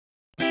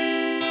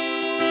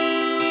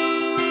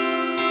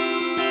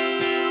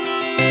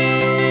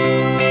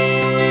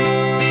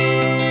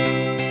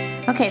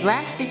Okay,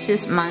 last stitch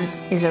this month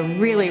is a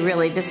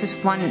this is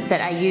one that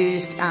I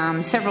used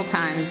several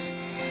times.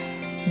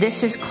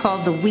 This is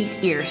called the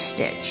wheat ear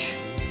stitch.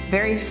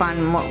 Very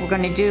fun. What we're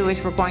going to do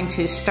is we're going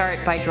to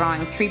start by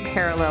drawing 3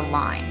 parallel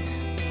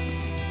lines.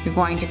 You're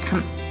going to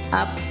come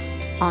up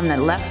on the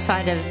left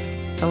side of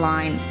the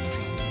line,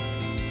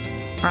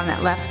 or on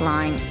that left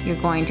line,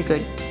 you're going to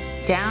go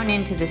down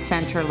into the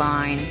center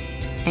line,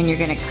 and you're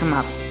going to come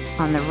up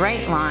on the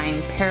right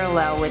line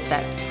parallel with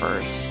that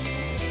first.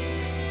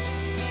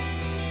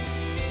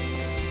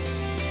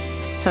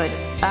 So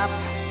it's up,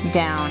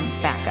 down,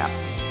 back up.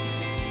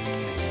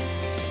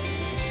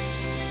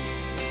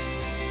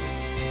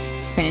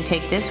 I'm going to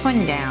take this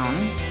one down,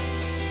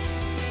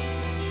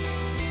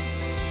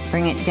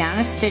 bring it down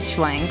a stitch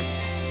length,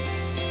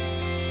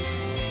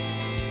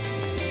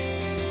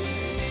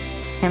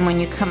 and when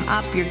you come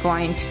up, you're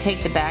going to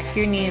take the back of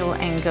your needle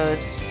and go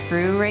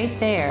through right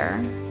there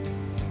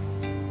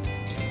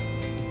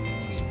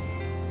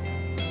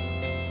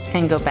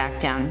and go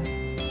back down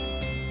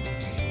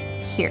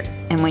here.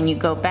 And when you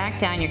go back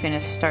down, you're going to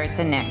start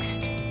the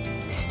next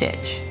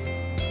stitch.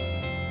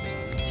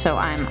 So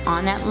I'm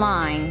on that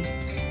line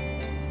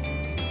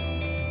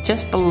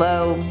just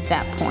below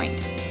that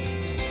point.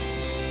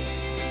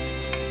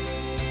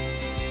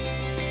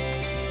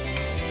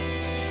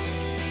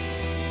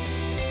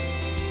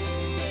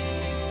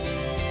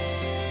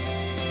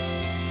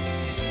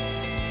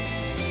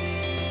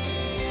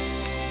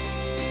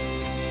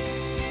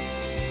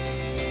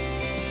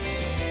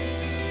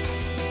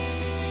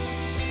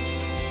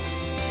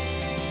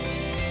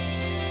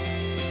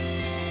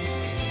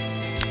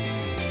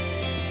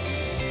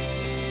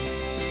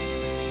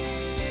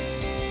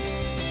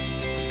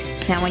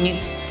 Now when you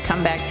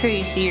come back through,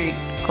 you see you're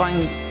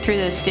going through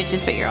those stitches,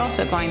 but you're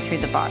also going through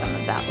the bottom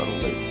of that little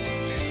loop.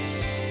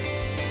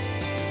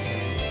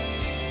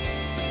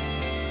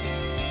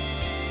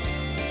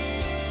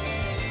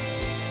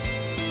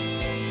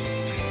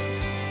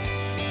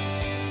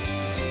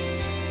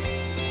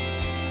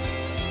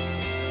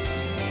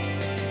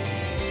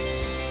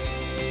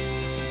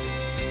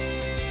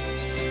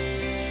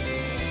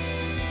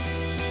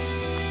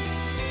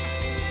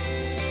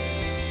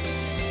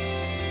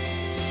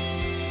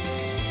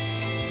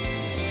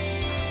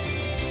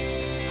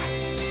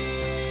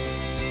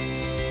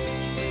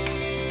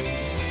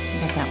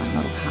 Got that one a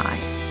little high.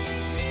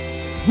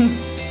 Come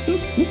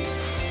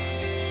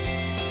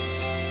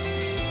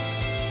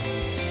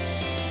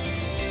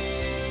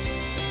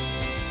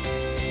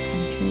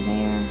through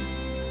there.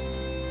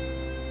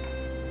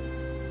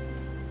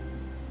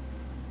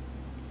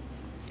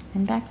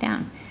 And back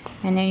down.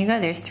 And there you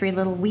go, there's 3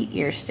 little wheat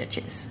ear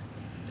stitches.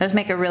 Those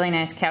make a really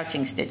nice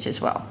couching stitch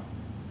as well.